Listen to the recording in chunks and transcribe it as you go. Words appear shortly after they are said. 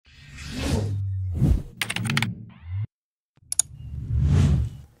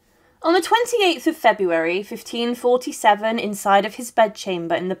On the 28th of February, 1547, inside of his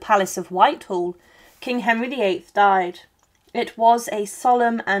bedchamber in the Palace of Whitehall, King Henry VIII died. It was a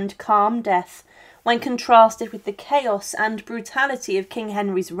solemn and calm death when contrasted with the chaos and brutality of King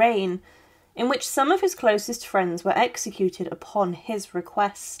Henry's reign, in which some of his closest friends were executed upon his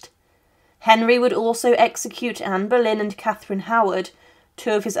request. Henry would also execute Anne Boleyn and Catherine Howard,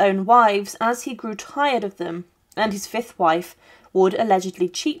 two of his own wives, as he grew tired of them, and his fifth wife would allegedly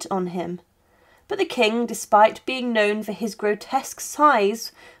cheat on him. But the king, despite being known for his grotesque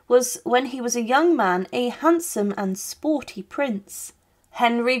size, was, when he was a young man, a handsome and sporty prince.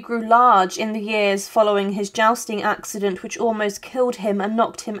 Henry grew large in the years following his jousting accident, which almost killed him and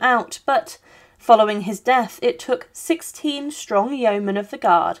knocked him out, but following his death it took 16 strong yeomen of the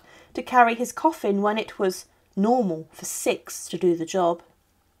guard to carry his coffin when it was normal for 6 to do the job.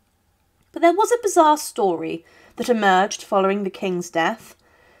 But there was a bizarre story that emerged following the king's death,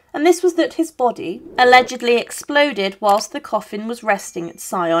 and this was that his body allegedly exploded whilst the coffin was resting at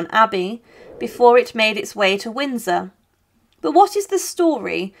Syon Abbey before it made its way to Windsor. But what is the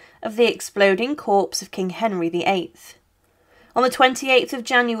story of the exploding corpse of King Henry VIII? On the 28th of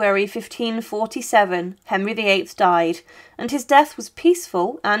January 1547, Henry VIII died, and his death was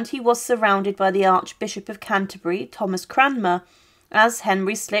peaceful, and he was surrounded by the Archbishop of Canterbury, Thomas Cranmer. As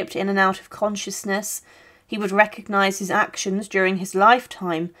Henry slipped in and out of consciousness, he would recognise his actions during his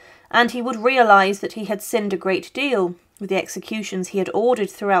lifetime, and he would realise that he had sinned a great deal with the executions he had ordered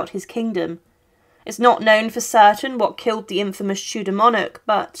throughout his kingdom. It's not known for certain what killed the infamous Tudor monarch,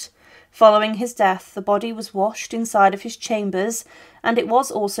 but following his death the body was washed inside of his chambers, and it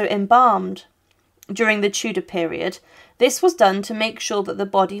was also embalmed. During the Tudor period, this was done to make sure that the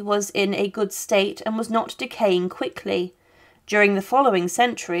body was in a good state and was not decaying quickly. During the following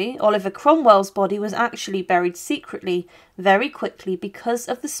century, Oliver Cromwell's body was actually buried secretly, very quickly, because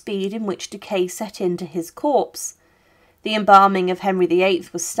of the speed in which decay set into his corpse. The embalming of Henry VIII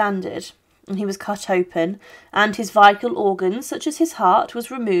was standard. He was cut open, and his vital organs, such as his heart,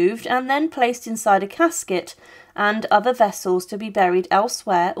 was removed and then placed inside a casket and other vessels to be buried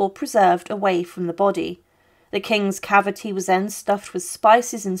elsewhere or preserved away from the body. The king's cavity was then stuffed with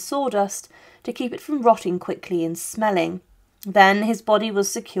spices and sawdust to keep it from rotting quickly and smelling. Then his body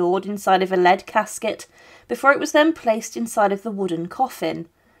was secured inside of a lead casket before it was then placed inside of the wooden coffin.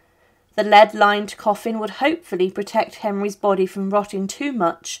 The lead-lined coffin would hopefully protect Henry's body from rotting too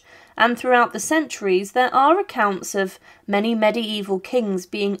much, and throughout the centuries there are accounts of many medieval kings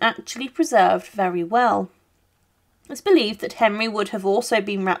being actually preserved very well. It's believed that Henry would have also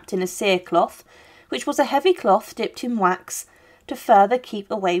been wrapped in a cerecloth, which was a heavy cloth dipped in wax to further keep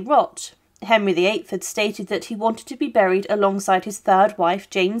away rot. Henry VIII had stated that he wanted to be buried alongside his third wife,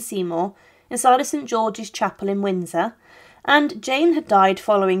 Jane Seymour, inside of St George's Chapel in Windsor, and Jane had died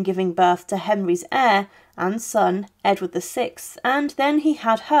following giving birth to Henry's heir and son, Edward VI, and then he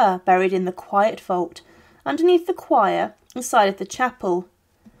had her buried in the quiet vault underneath the choir inside of the chapel.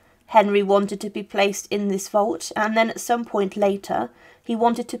 Henry wanted to be placed in this vault, and then at some point later he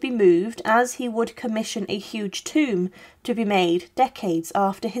wanted to be moved, as he would commission a huge tomb to be made decades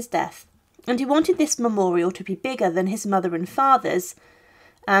after his death, and he wanted this memorial to be bigger than his mother and father's,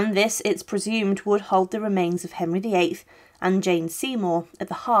 and this, it's presumed, would hold the remains of Henry VIII and Jane Seymour at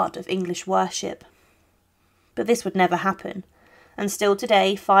the heart of English worship. But this would never happen, and still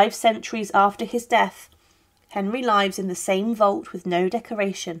today, 5 centuries after his death, Henry lies in the same vault with no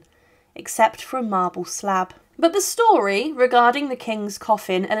decoration, except for a marble slab. But the story regarding the king's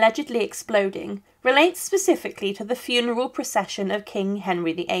coffin allegedly exploding relates specifically to the funeral procession of King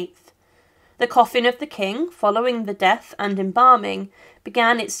Henry VIII. The coffin of the king, following the death and embalming,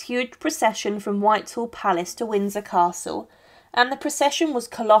 began its huge procession from Whitehall Palace to Windsor Castle, and the procession was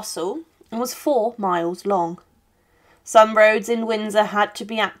colossal and was 4 miles long. Some roads in Windsor had to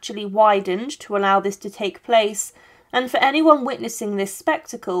be actually widened to allow this to take place, and for anyone witnessing this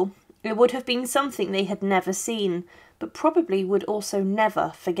spectacle, it would have been something they had never seen, but probably would also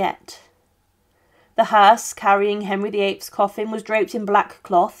never forget. The hearse carrying Henry VIII's coffin was draped in black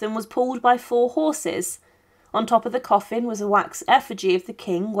cloth and was pulled by 4 horses. On top of the coffin was a wax effigy of the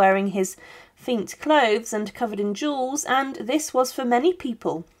king wearing his faint clothes and covered in jewels, and this was for many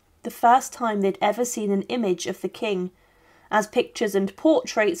people the first time they'd ever seen an image of the king, as pictures and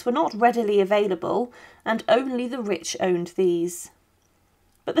portraits were not readily available, and only the rich owned these.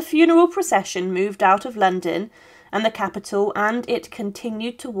 But the funeral procession moved out of London and the capital, and it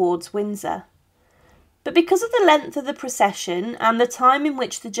continued towards Windsor. But because of the length of the procession and the time in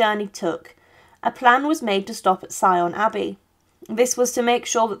which the journey took, a plan was made to stop at Syon Abbey. This was to make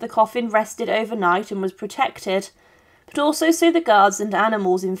sure that the coffin rested overnight and was protected, but also so the guards and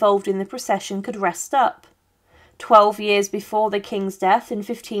animals involved in the procession could rest up. 12 years before the king's death in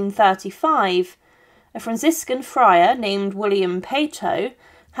 1535, a Franciscan friar named William Peyto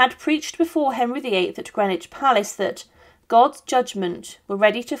had preached before Henry VIII at Greenwich Palace that God's judgment were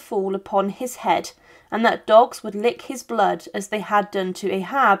ready to fall upon his head, and that dogs would lick his blood as they had done to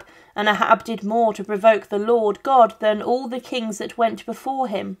Ahab, and Ahab did more to provoke the Lord God than all the kings that went before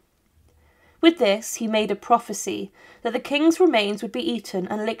him. With this he made a prophecy that the king's remains would be eaten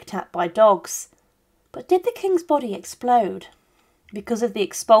and licked at by dogs. But did the king's body explode? Because of the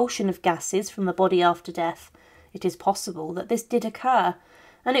expulsion of gases from the body after death, it is possible that this did occur,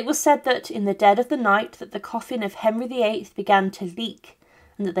 and it was said that in the dead of the night that the coffin of Henry VIII began to leak,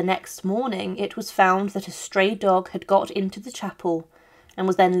 and that the next morning it was found that a stray dog had got into the chapel and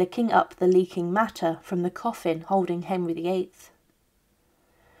was then licking up the leaking matter from the coffin holding Henry VIII.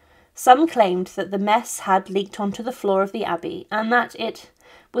 Some claimed that the mess had leaked onto the floor of the abbey, and that it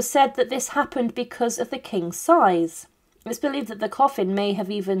was said that this happened because of the king's size. It's believed that the coffin may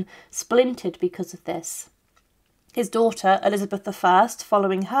have even splintered because of this. His daughter, Elizabeth I,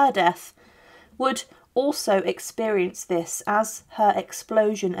 following her death, would also experience this, as her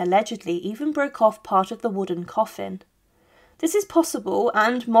explosion allegedly even broke off part of the wooden coffin. This is possible,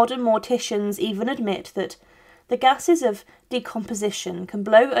 and modern morticians even admit that the gases of decomposition can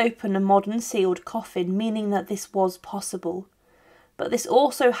blow open a modern sealed coffin, meaning that this was possible. But this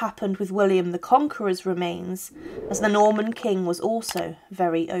also happened with William the Conqueror's remains, as the Norman king was also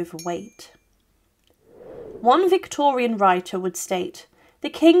very overweight. One Victorian writer would state, "The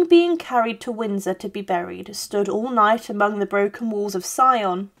king being carried to Windsor to be buried, stood all night among the broken walls of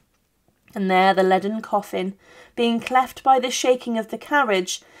Syon, and there the leaden coffin, being cleft by the shaking of the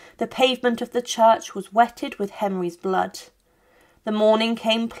carriage, the pavement of the church was wetted with Henry's blood. The morning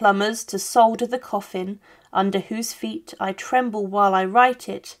came plumbers to solder the coffin, under whose feet I tremble while I write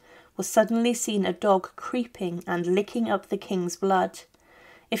it, was suddenly seen a dog creeping and licking up the king's blood.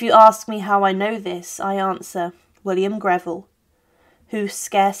 If you ask me how I know this, I answer, William Greville, who,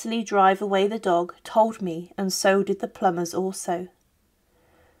 scarcely drive away the dog, told me, and so did the plumbers also."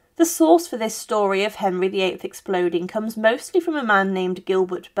 The source for this story of Henry VIII exploding comes mostly from a man named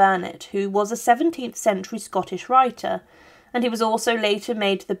Gilbert Burnet, who was a 17th century Scottish writer, and he was also later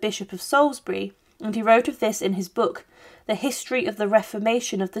made the Bishop of Salisbury, and he wrote of this in his book, The History of the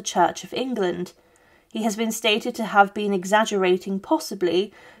Reformation of the Church of England. He has been stated to have been exaggerating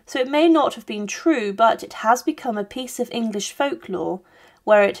possibly, so it may not have been true, but it has become a piece of English folklore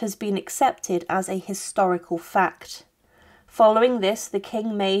where it has been accepted as a historical fact. Following this, the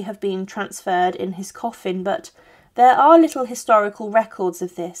king may have been transferred in his coffin, but there are little historical records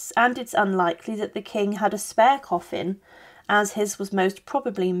of this, and it's unlikely that the king had a spare coffin, as his was most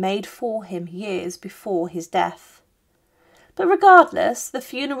probably made for him years before his death. But regardless, the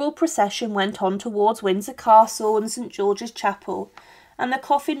funeral procession went on towards Windsor Castle and St George's Chapel, and the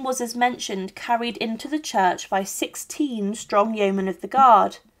coffin was, as mentioned, carried into the church by 16 strong yeomen of the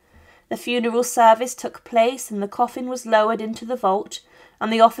guard. The funeral service took place, and the coffin was lowered into the vault,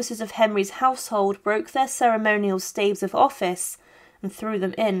 and the officers of Henry's household broke their ceremonial staves of office and threw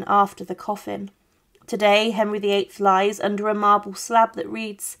them in after the coffin. Today, Henry VIII lies under a marble slab that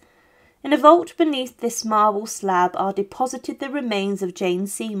reads, "In a vault beneath this marble slab are deposited the remains of Jane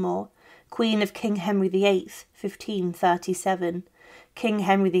Seymour, Queen of King Henry VIII, 1537, King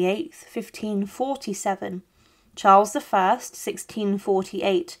Henry VIII, 1547, Charles I,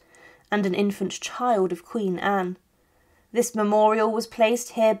 1648, and an infant child of Queen Anne. This memorial was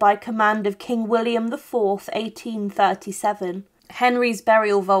placed here by command of King William IV, 1837. Henry's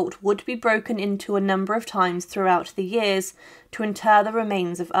burial vault would be broken into a number of times throughout the years to inter the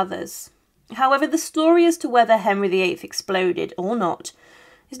remains of others. However, the story as to whether Henry VIII exploded or not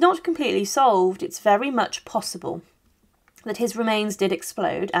is not completely solved. It's very much possible that his remains did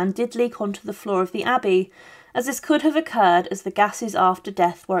explode and did leak onto the floor of the abbey, as this could have occurred as the gases after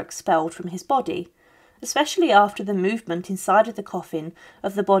death were expelled from his body, especially after the movement inside of the coffin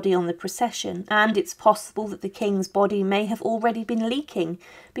of the body on the procession, and it's possible that the king's body may have already been leaking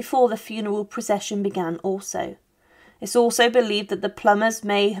before the funeral procession began also. It's also believed that the plumbers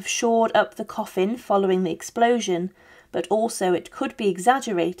may have shored up the coffin following the explosion, but also it could be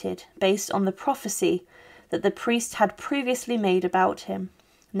exaggerated based on the prophecy that the priest had previously made about him.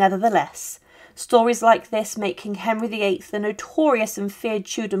 Nevertheless, stories like this make King Henry VIII the notorious and feared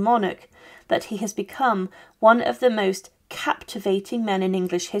Tudor monarch that he has become one of the most captivating men in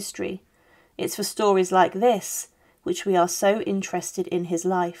English history. It's for stories like this which we are so interested in his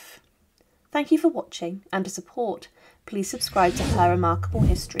life. Thank you for watching, and to support, please subscribe to Her Remarkable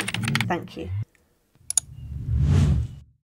History. Thank you.